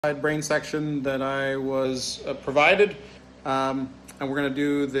brain section that I was provided. And we're going to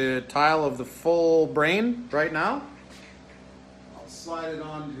do the tile of the full brain right now. I'll slide it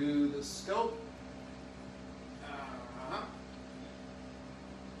onto the scope.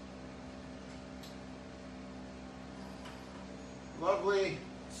 Lovely.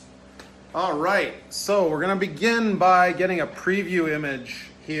 All right, so we're going to begin by getting a preview image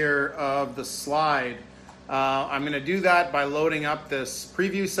here of the slide. I'm going to do that by loading up this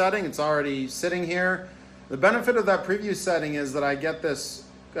preview setting. It's already sitting here. The benefit of that preview setting is that I get this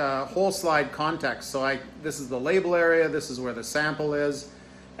whole slide context. So this is the label area, this is where the sample is,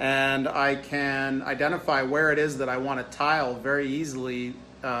 and I can identify where it is that I want to tile very easily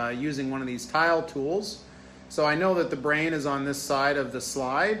using one of these tile tools. So I know that the brain is on this side of the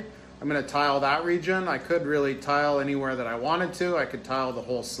slide. I'm going to tile that region. I could really tile anywhere that I wanted to. I could tile the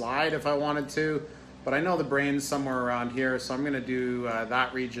whole slide if I wanted to, but I know the brain's somewhere around here, so I'm going to do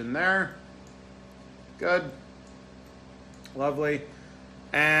that region there. Good. Lovely.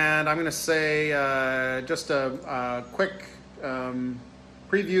 And I'm going to say just a quick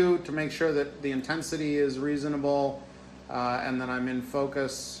preview to make sure that the intensity is reasonable, and then I'm in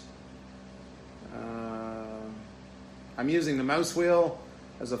focus. I'm using the mouse wheel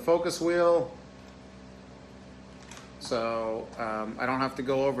as a focus wheel, so I don't have to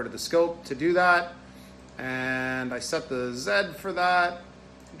go over to the scope to do that. And I set the Z for that.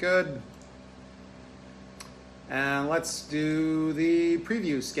 Good. And let's do the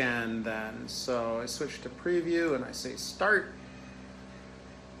preview scan then. So I switch to preview and I say start.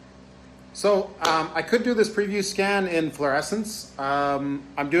 So I could do this preview scan in fluorescence.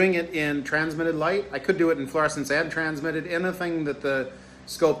 I'm doing it in transmitted light. I could do it in fluorescence and transmitted. Anything that the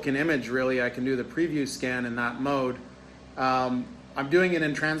scope can image, really, I can do the preview scan in that mode. I'm doing it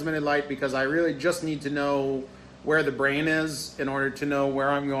in transmitted light because I really just need to know where the brain is in order to know where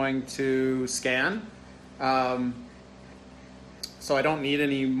I'm going to scan. So I don't need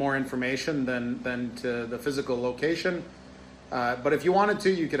any more information than to the physical location. But if you wanted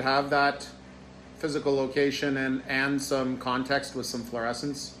to, you could have that physical location and some context with some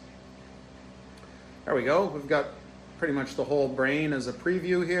fluorescence. There we go. We've got pretty much the whole brain as a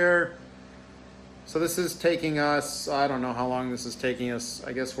preview here. So this is taking us, I don't know how long this is taking us.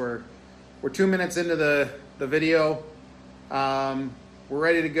 I guess we're 2 minutes into the video. We're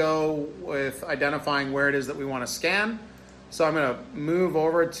ready to go with identifying where it is that we want to scan. So I'm going to move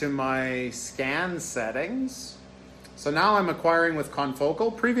over to my scan settings. So now I'm acquiring with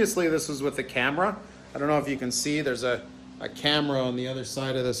confocal. Previously this was with the camera. I don't know if you can see, there's a camera on the other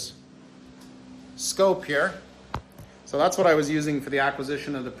side of this scope here. So that's what I was using for the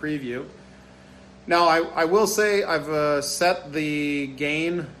acquisition of the preview. Now I will say I've set the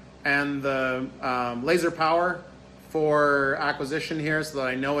gain and the laser power for acquisition here so that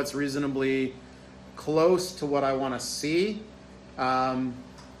I know it's reasonably close to what I want to see. I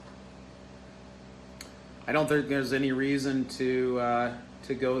don't think there's any reason to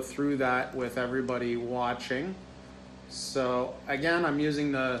go through that with everybody watching. So again, I'm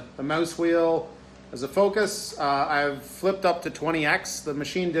using the mouse wheel as a focus. I've flipped up to 20x. The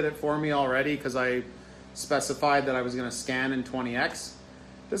machine did it for me already because I specified that I was going to scan in 20x.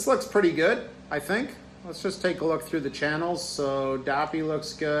 This looks pretty good, I think. Let's just take a look through the channels. So Defi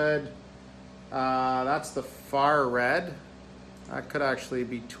looks good. That's the far red. That could actually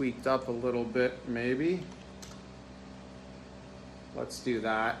be tweaked up a little bit, maybe. Let's do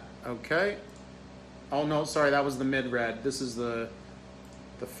that. Okay. Oh no, sorry, that was the mid red. This is the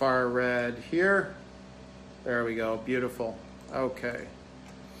far red here. There we go, beautiful. Okay.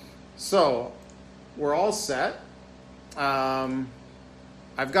 So we're all set.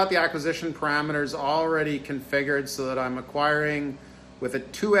 I've got the acquisition parameters already configured so that I'm acquiring with a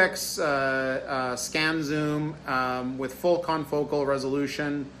 2x scan zoom with full confocal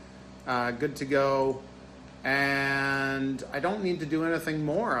resolution. Good to go. And I don't need to do anything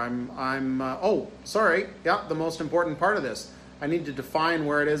more. Oh, sorry. Yeah, the most important part of this. I need to define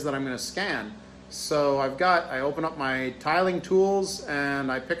where it is that I'm going to scan. So I open up my tiling tools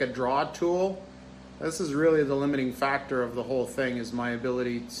and I pick a draw tool. This is really the limiting factor of the whole thing, is my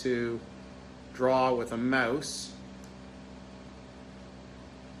ability to draw with a mouse.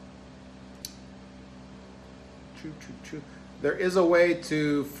 There is a way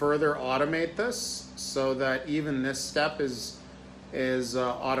to further automate this so that even this step is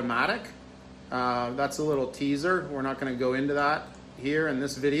automatic. That's a little teaser. We're not going to go into that here in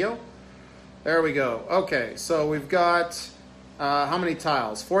this video. There we go. Okay, so we've got how many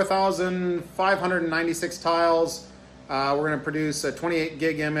tiles? 4,596 tiles. We're going to produce a 28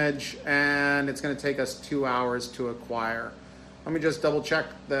 gig image, and it's going to take us 2 hours to acquire. Let me just double check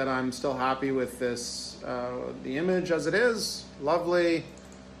that I'm still happy with this, the image as it is. Lovely.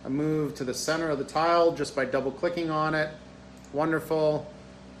 I move to the center of the tile just by double clicking on it. Wonderful.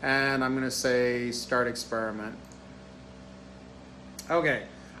 And I'm going to say start experiment. Okay,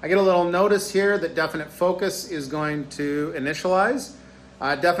 I get a little notice here that definite focus is going to initialize.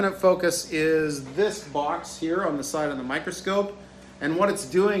 Definite focus is this box here on the side of the microscope, and what it's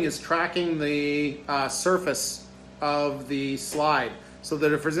doing is tracking the surface of the slide, so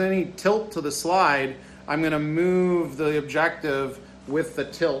that if there's any tilt to the slide, I'm going to move the objective with the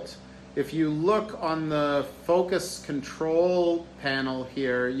tilt. If you look on the focus control panel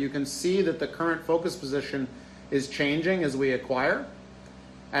here, you can see that the current focus position is changing as we acquire.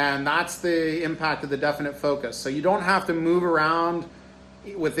 And that's the impact of the definite focus. So you don't have to move around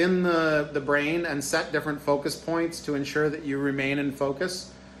within the brain and set different focus points to ensure that you remain in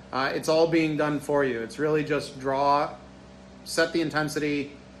focus. It's all being done for you. It's really just draw, set the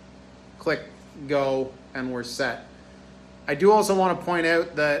intensity, click, go, and we're set. I do also want to point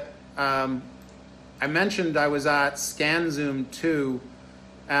out that I mentioned I was at ScanZoom 2.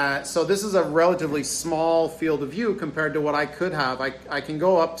 So this is a relatively small field of view compared to what I could have. I can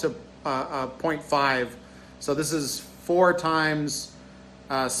go up to 0.5. So this is 4 times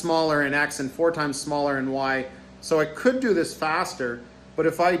smaller in X and 4 times smaller in Y. So I could do this faster, but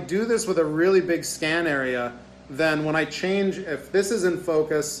if I do this with a really big scan area, then when I change, if this is in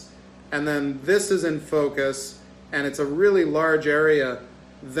focus and then this is in focus and it's a really large area,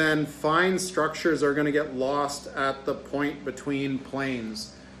 then fine structures are going to get lost at the point between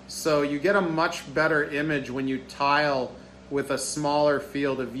planes. So you get a much better image when you tile with a smaller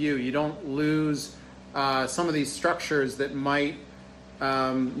field of view. You don't lose some of these structures that might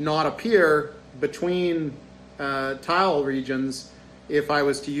not appear between tile regions if I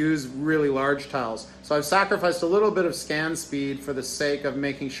was to use really large tiles. So I've sacrificed a little bit of scan speed for the sake of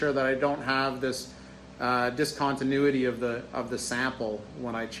making sure that I don't have this discontinuity of the sample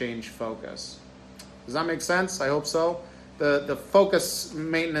when I change focus. Does that make sense? I hope so. The focus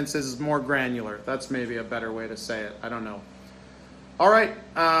maintenance is more granular. That's maybe a better way to say it. I don't know. All right,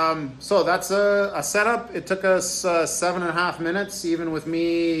 so that's a setup. It took us 7.5 minutes, even with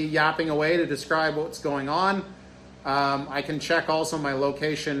me yapping away to describe what's going on. I can check also my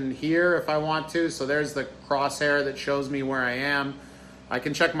location here if I want to. So there's the crosshair that shows me where I am. I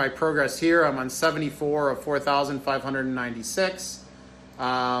can check my progress here. I'm on 74 of 4,596.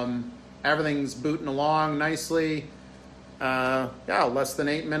 Everything's booting along nicely. Yeah, less than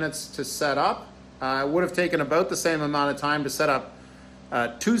 8 minutes to set up. It would have taken about the same amount of time to set up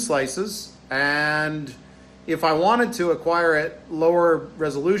 2 slices. And if I wanted to acquire it lower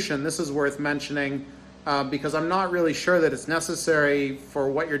resolution, this is worth mentioning because I'm not really sure that it's necessary for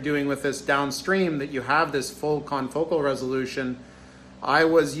what you're doing with this downstream that you have this full confocal resolution. I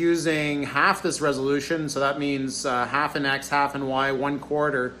was using half this resolution, so that means half in X, half in Y,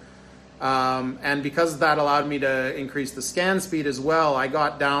 1/4. And because that allowed me to increase the scan speed as well, I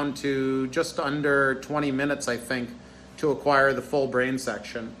got down to just under 20 minutes, I think, to acquire the full brain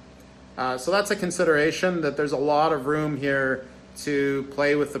section. So that's a consideration, that there's a lot of room here to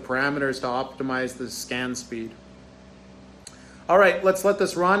play with the parameters to optimize the scan speed. All right, let's let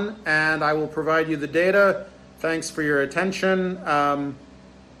this run and I will provide you the data. Thanks for your attention. I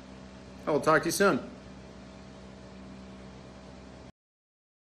will talk to you soon.